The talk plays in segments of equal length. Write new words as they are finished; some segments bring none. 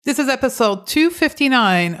This is episode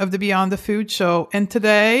 259 of the Beyond the Food Show, and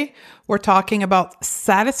today we're talking about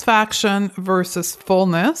satisfaction versus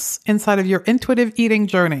fullness inside of your intuitive eating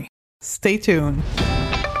journey. Stay tuned.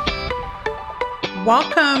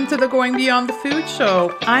 Welcome to the Going Beyond the Food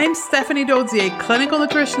Show. I'm Stephanie Dodier, clinical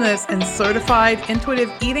nutritionist and certified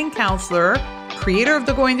intuitive eating counselor, creator of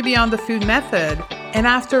the Going Beyond the Food method. And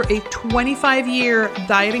after a 25-year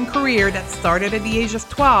dieting career that started at the age of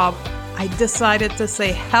 12, I decided to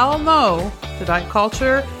say hell no to diet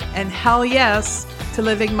culture and hell yes to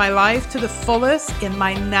living my life to the fullest in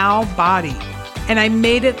my now body. And I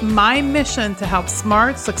made it my mission to help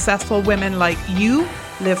smart, successful women like you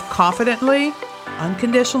live confidently,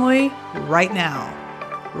 unconditionally, right now.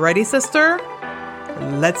 Ready, sister?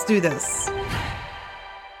 Let's do this.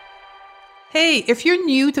 Hey, if you're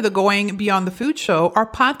new to the Going Beyond the Food Show, our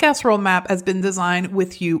podcast roadmap has been designed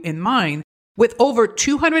with you in mind. With over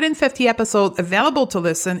 250 episodes available to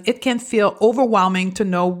listen, it can feel overwhelming to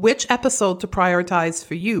know which episode to prioritize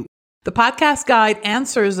for you. The podcast guide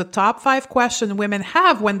answers the top 5 questions women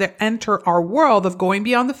have when they enter our world of going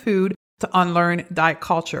beyond the food to unlearn diet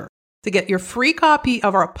culture. To get your free copy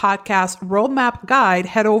of our podcast roadmap guide,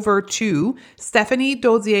 head over to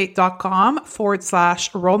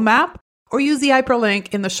stephaniedodier.com/roadmap or use the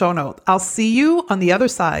hyperlink in the show note. I'll see you on the other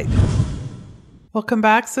side. Welcome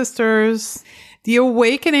back, sisters. The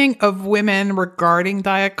awakening of women regarding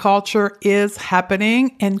diet culture is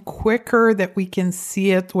happening and quicker than we can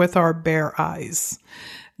see it with our bare eyes.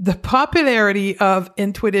 The popularity of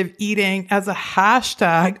intuitive eating as a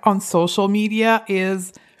hashtag on social media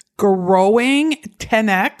is growing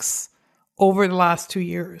 10x over the last 2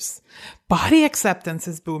 years. Body acceptance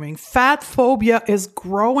is booming. Fat phobia is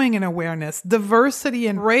growing in awareness. Diversity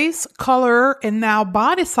in race, color, and now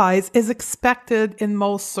body size is expected in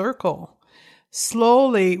most circles.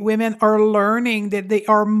 Slowly, women are learning that they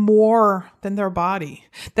are more than their body,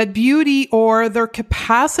 that beauty or their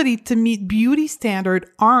capacity to meet beauty standards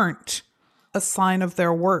aren't a sign of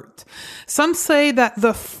their worth. Some say that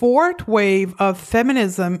the 4th wave of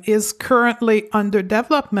feminism is currently under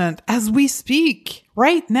development as we speak.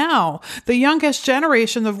 Right now, the youngest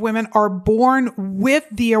generation of women are born with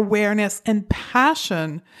the awareness and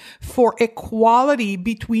passion for equality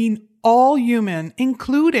between all human,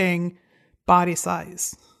 including body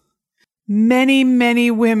size.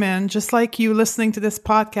 Many women, just like you listening to this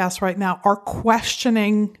podcast right now, are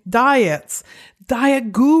questioning diets,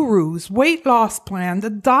 diet gurus, weight loss plan, the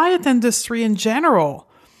diet industry in general.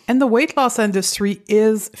 And the weight loss industry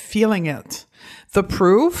is feeling it. The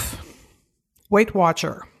proof? Weight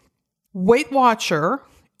Watcher. Weight Watcher,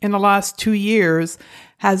 in the last 2 years,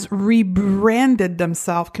 has rebranded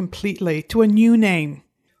themselves completely to a new name.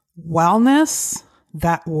 Wellness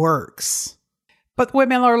that works. But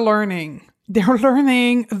women are learning. They're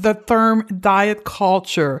learning the term diet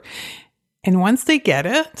culture. And once they get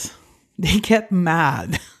it, they get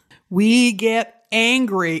mad. We get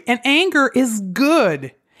angry. And anger is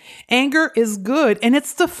good. Anger is good. And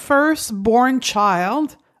it's the firstborn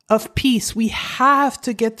child of peace. We have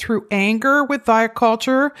to get through anger with diet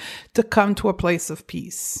culture to come to a place of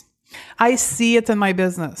peace. I see it in my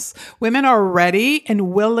business. Women are ready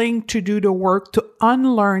and willing to do the work to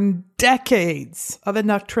unlearn decades of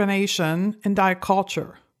indoctrination in diet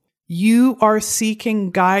culture. You are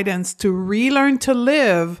seeking guidance to relearn to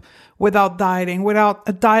live without dieting, without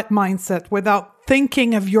a diet mindset, without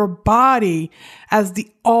thinking of your body as the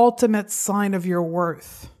ultimate sign of your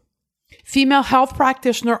worth. Female health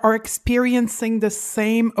practitioners are experiencing the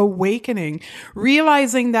same awakening,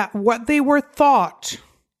 realizing that what they were taught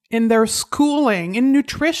in their schooling, in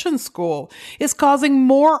nutrition school, is causing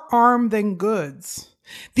more harm than goods.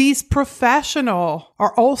 These professionals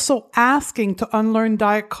are also asking to unlearn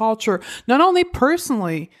diet culture, not only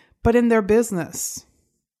personally, but in their business.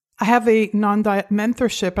 I have a non-diet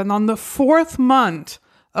mentorship, and on the 4th month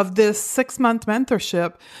of this 6-month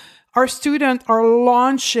mentorship, our students are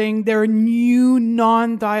launching their new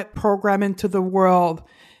non-diet program into the world,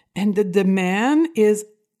 and the demand is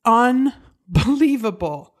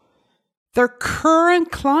unbelievable. Their current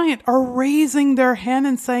clients are raising their hand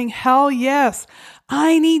and saying, hell yes,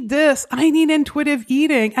 I need this. I need intuitive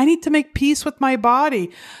eating. I need to make peace with my body.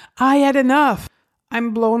 I had enough.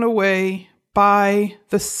 I'm blown away by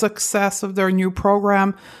the success of their new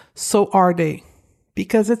program. So are they,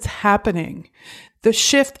 because it's happening. The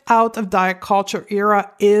shift out of diet culture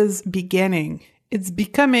era is beginning. It's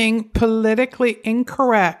becoming politically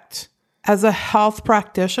incorrect as a health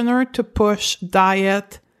practitioner to push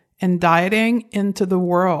diet and dieting into the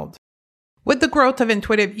world. With the growth of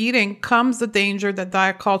intuitive eating comes the danger that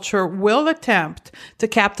diet culture will attempt to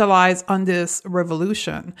capitalize on this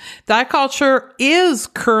revolution. Diet culture is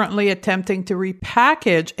currently attempting to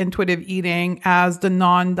repackage intuitive eating as the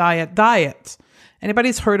non-diet diet.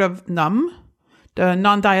 Anybody's heard of NUM? The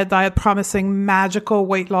non-diet diet promising magical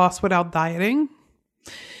weight loss without dieting?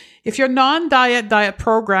 If your non-diet diet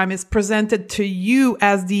program is presented to you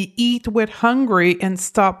as the eat with hungry and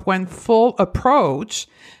stop when full approach,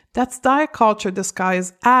 that's diet culture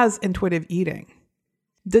disguised as intuitive eating.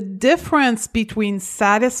 The difference between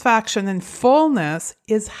satisfaction and fullness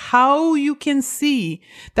is how you can see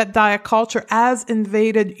that diet culture has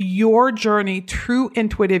invaded your journey through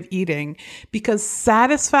intuitive eating, because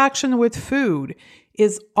satisfaction with food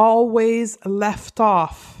is always left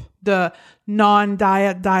off the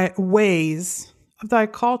non-diet diet ways of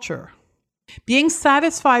diet culture. Being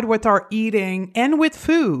satisfied with our eating and with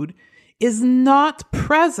food is not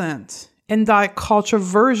present in diet culture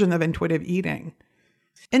version of intuitive eating.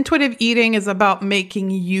 Intuitive eating is about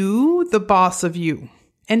making you the boss of you.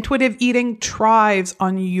 Intuitive eating thrives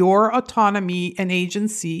on your autonomy and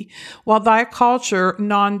agency, while diet culture,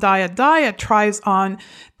 non-diet diet, thrives on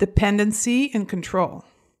dependency and control.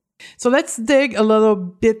 So let's dig a little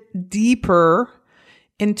bit deeper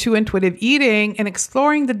into intuitive eating and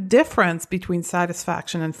exploring the difference between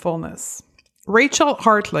satisfaction and fullness. Rachel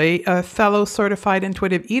Hartley, a fellow certified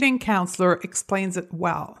intuitive eating counselor, explains it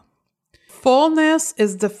well. Fullness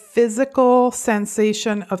is the physical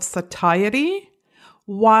sensation of satiety,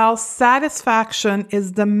 while satisfaction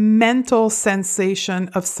is the mental sensation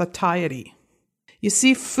of satiety. You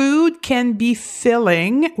see, food can be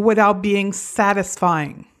filling without being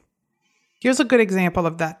satisfying. Here's a good example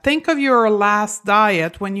of that. Think of your last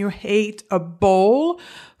diet when you ate a bowl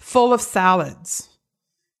full of salads.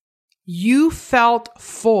 You felt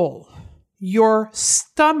full. Your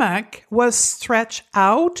stomach was stretched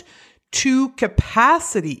out to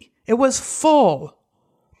capacity. It was full,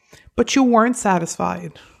 but you weren't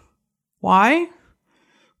satisfied. Why?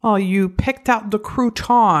 Well, you picked out the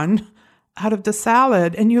crouton out of the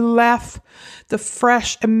salad and you left the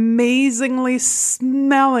fresh, amazingly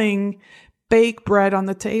smelling baked bread on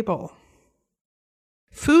the table.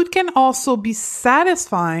 Food can also be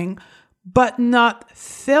satisfying, but not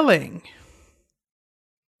filling.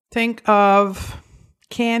 Think of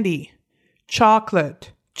candy,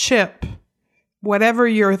 chocolate, chip, whatever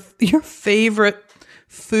your favorite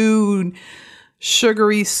food,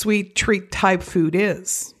 sugary, sweet treat type food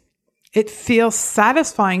is. It feels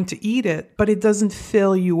satisfying to eat it, but it doesn't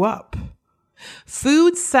fill you up.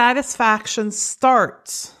 Food satisfaction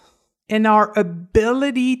starts in our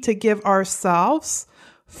ability to give ourselves,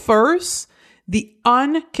 first, the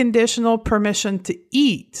unconditional permission to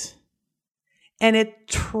eat. And it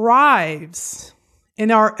thrives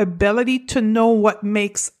in our ability to know what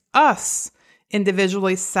makes us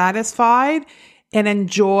individually satisfied and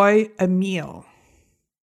enjoy a meal.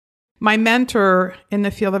 My mentor in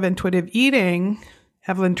the field of intuitive eating,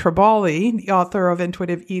 Evelyn Tribali, the author of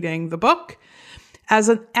Intuitive Eating, the book, has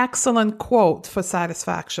an excellent quote for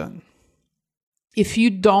satisfaction. If you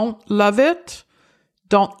don't love it,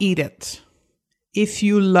 don't eat it. If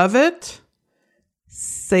you love it,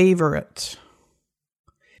 savor it.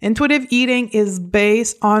 Intuitive eating is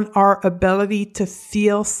based on our ability to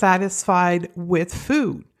feel satisfied with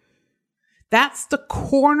food. That's the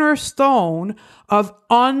cornerstone of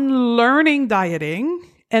unlearning dieting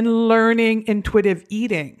and learning intuitive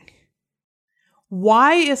eating.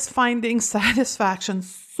 Why is finding satisfaction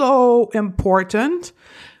so important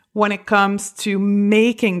when it comes to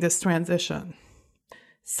making this transition?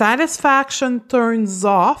 Satisfaction turns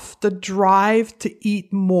off the drive to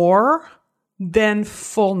eat more than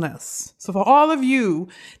fullness. So for all of you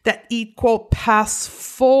that eat, quote, past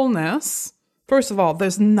fullness, first of all,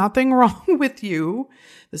 there's nothing wrong with you.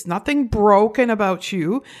 There's nothing broken about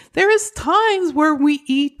you. There is times where we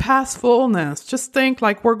eat past fullness. Just think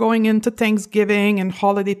like we're going into Thanksgiving and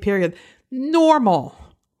holiday period. Normal.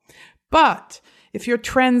 But if you're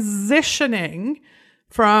transitioning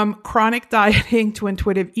from chronic dieting to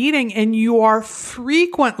intuitive eating and you are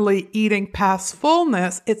frequently eating past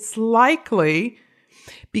fullness, it's likely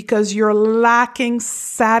because you're lacking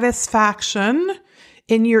satisfaction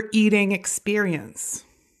in your eating experience.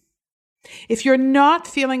 If you're not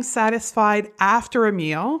feeling satisfied after a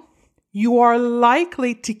meal, you are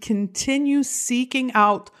likely to continue seeking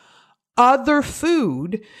out other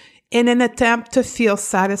food in an attempt to feel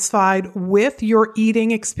satisfied with your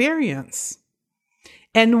eating experience.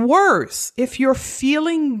 And worse, if you're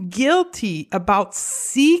feeling guilty about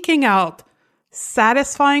seeking out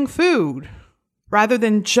satisfying food rather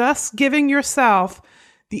than just giving yourself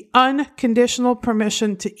the unconditional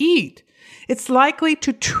permission to eat, it's likely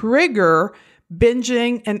to trigger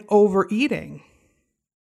binging and overeating.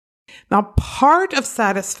 Now, part of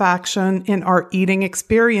satisfaction in our eating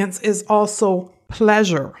experience is also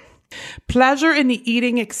pleasure. Pleasure in the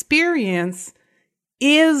eating experience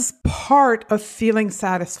is part of feeling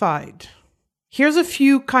satisfied. Here's a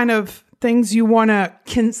few kind of things you want to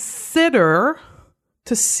consider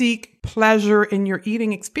to seek pleasure in your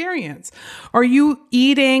eating experience. Are you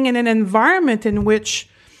eating in an environment in which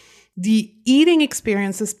the eating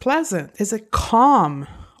experience is pleasant? Is it calm?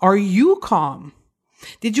 Are you calm?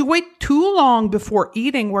 Did you wait too long before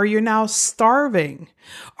eating where you're now starving?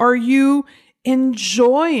 Are you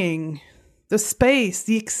enjoying the space,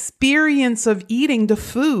 the experience of eating the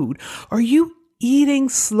food? Are you eating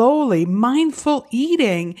slowly? Mindful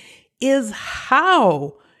eating is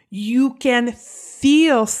how you can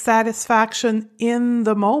feel satisfaction in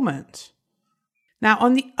the moment. Now,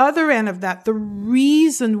 on the other end of that, the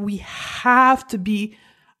reason we have to be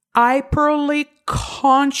hyperly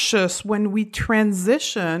conscious when we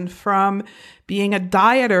transition from being a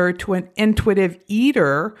dieter to an intuitive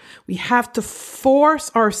eater, we have to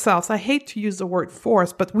force ourselves. I hate to use the word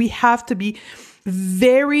force, but we have to be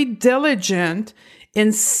very diligent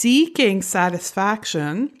in seeking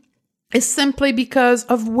satisfaction, is simply because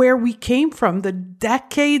of where we came from, the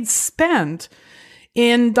decades spent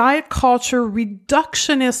in diet culture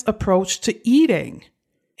reductionist approach to eating.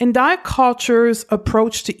 In diet culture's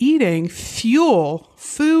approach to eating,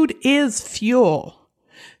 food is fuel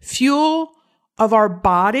of our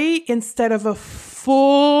body instead of a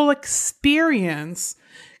full experience,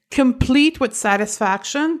 complete with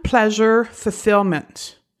satisfaction, pleasure,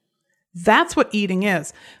 fulfillment. That's what eating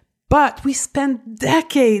is. But we spend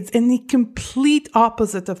decades in the complete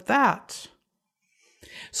opposite of that.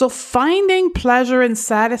 So finding pleasure and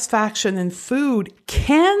satisfaction in food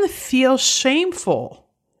can feel shameful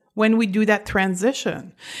when we do that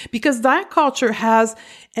transition, because diet culture has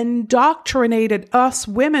indoctrinated us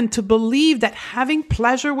women to believe that having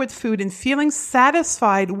pleasure with food and feeling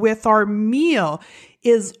satisfied with our meal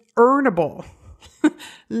is earnable.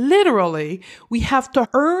 Literally, we have to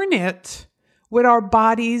earn it with our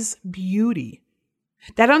body's beauty.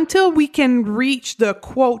 That until we can reach the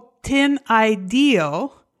quote thin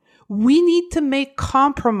ideal, we need to make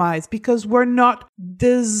compromise because we're not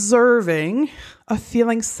deserving of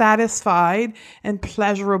feeling satisfied and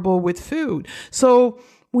pleasurable with food. So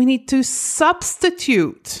we need to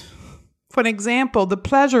substitute, for an example, the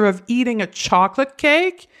pleasure of eating a chocolate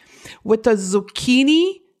cake with a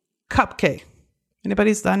zucchini cupcake.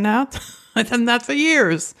 Anybody's done that? I've done that for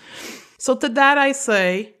years. So to that I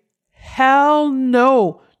say, hell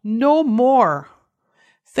no, no more.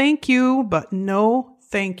 Thank you, but no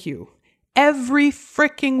thank you. Every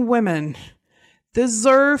freaking woman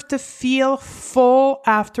deserves to feel full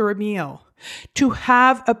after a meal, to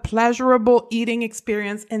have a pleasurable eating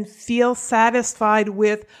experience and feel satisfied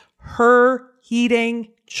with her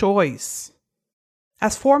eating choice.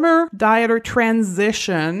 As former dieter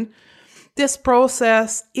transition, this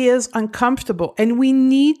process is uncomfortable and we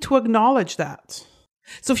need to acknowledge that.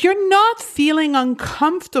 So if you're not feeling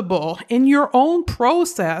uncomfortable in your own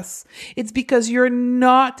process, it's because you're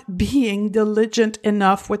not being diligent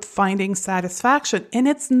enough with finding satisfaction. And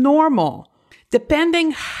it's normal.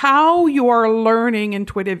 Depending how you are learning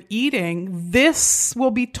intuitive eating, this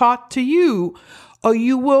will be taught to you or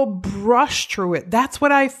you will brush through it. That's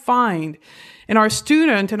what I find in our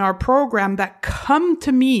student in our program that come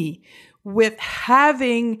to me with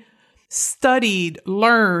having studied,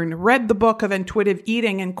 learned, read the book of intuitive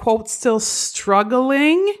eating and quote, still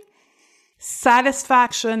struggling.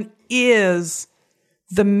 Satisfaction is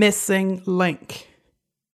the missing link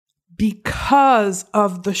because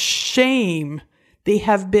of the shame they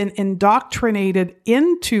have been indoctrinated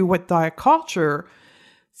into with diet culture.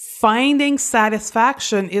 Finding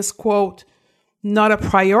satisfaction is quote, not a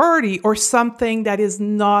priority or something that is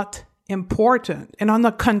not important. And on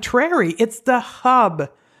the contrary, it's the hub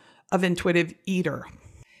of intuitive eater.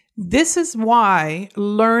 This is why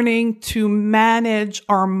learning to manage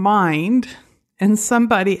our mind, and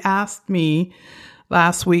somebody asked me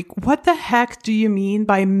last week, what the heck do you mean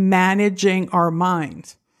by managing our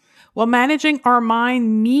mind? Well, managing our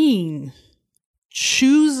mind means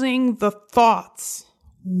choosing the thoughts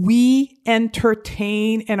we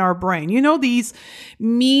entertain in our brain. You know, these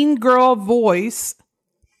mean girl voice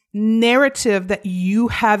narrative that you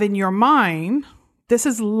have in your mind. This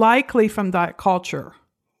is likely from diet culture.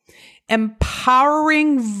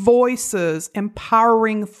 Empowering voices,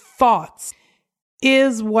 empowering thoughts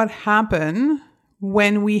is what happens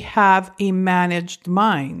when we have a managed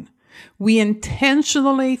mind. We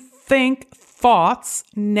intentionally think thoughts,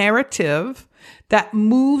 narrative that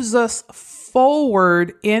moves us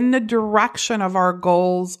forward in the direction of our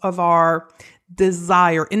goals, of our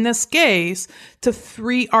desire. In this case, to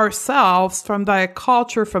free ourselves from diet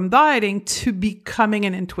culture, from dieting, to becoming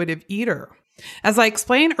an intuitive eater. As I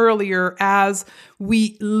explained earlier, as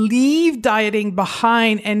we leave dieting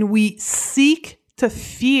behind and we seek to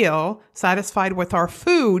feel satisfied with our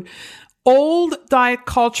food, old diet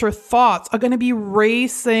culture thoughts are going to be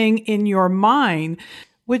racing in your mind,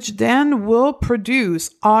 which then will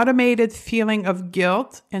produce automated feeling of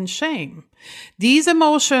guilt and shame. These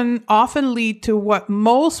emotions often lead to what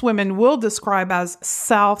most women will describe as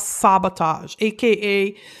self-sabotage,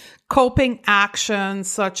 aka coping actions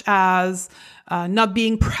such as not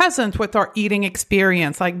being present with our eating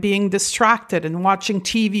experience, like being distracted and watching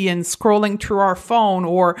TV and scrolling through our phone,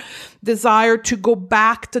 or desire to go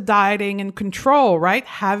back to dieting and control, right?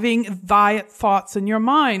 Having diet thoughts in your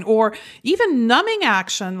mind, or even numbing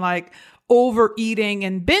action like overeating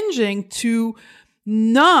and binging to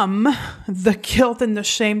numb the guilt and the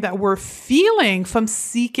shame that we're feeling from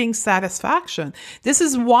seeking satisfaction. This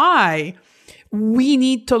is why we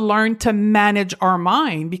need to learn to manage our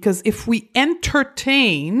mind, because if we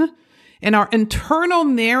entertain in our internal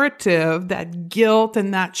narrative that guilt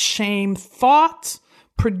and that shame thought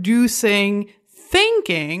producing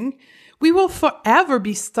thinking, we will forever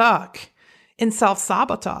be stuck in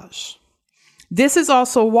self-sabotage. This is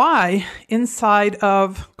also why inside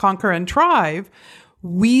of Conquer and Thrive,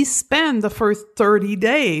 we spend the first 30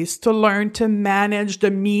 days to learn to manage the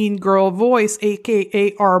mean girl voice,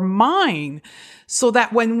 aka our mind, so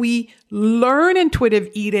that when we learn intuitive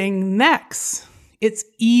eating next, it's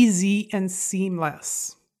easy and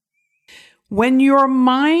seamless. When your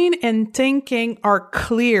mind and thinking are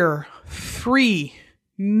clear, free,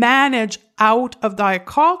 managed out of diet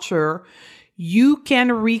culture, you can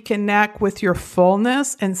reconnect with your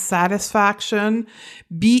fullness and satisfaction,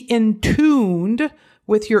 be in tuned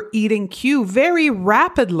with your eating cue very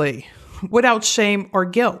rapidly without shame or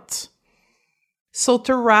guilt. So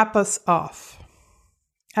to wrap us off,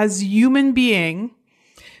 as human beings,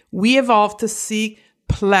 we evolved to seek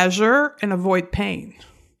pleasure and avoid pain.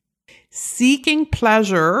 Seeking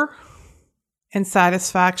pleasure and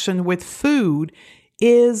satisfaction with food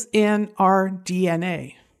is in our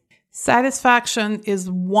DNA. Satisfaction is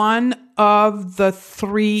one of the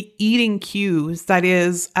 3 eating cues that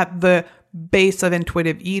is at the base of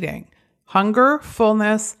intuitive eating: hunger,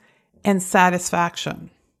 fullness, and satisfaction.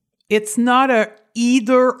 It's not a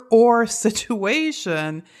either or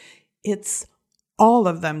situation. It's all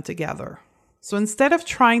of them together. So instead of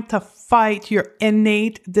trying to fight your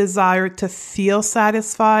innate desire to feel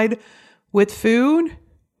satisfied with food,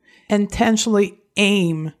 intentionally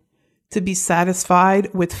aim to be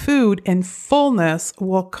satisfied with food, and fullness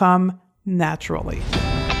will come naturally.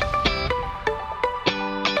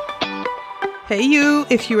 Hey you,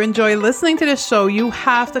 if you enjoy listening to this show, you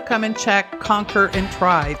have to come and check Conquer and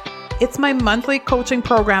Thrive. It's my monthly coaching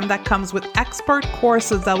program that comes with expert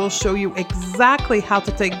courses that will show you exactly how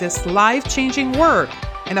to take this life-changing work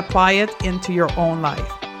and apply it into your own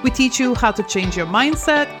life. We teach you how to change your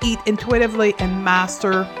mindset, eat intuitively, and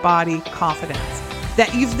master body confidence.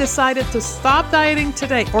 That you've decided to stop dieting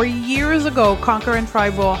today or years ago, Conquer and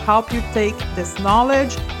Thrive will help you take this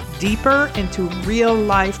knowledge deeper into real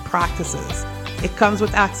life practices. It comes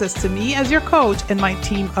with access to me as your coach and my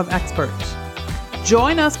team of experts.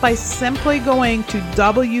 Join us by simply going to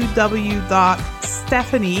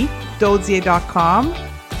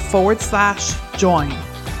www.stephaniedodier.com/join.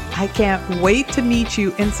 I can't wait to meet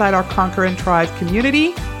you inside our Conquer and Thrive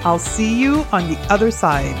community. I'll see you on the other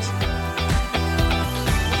side.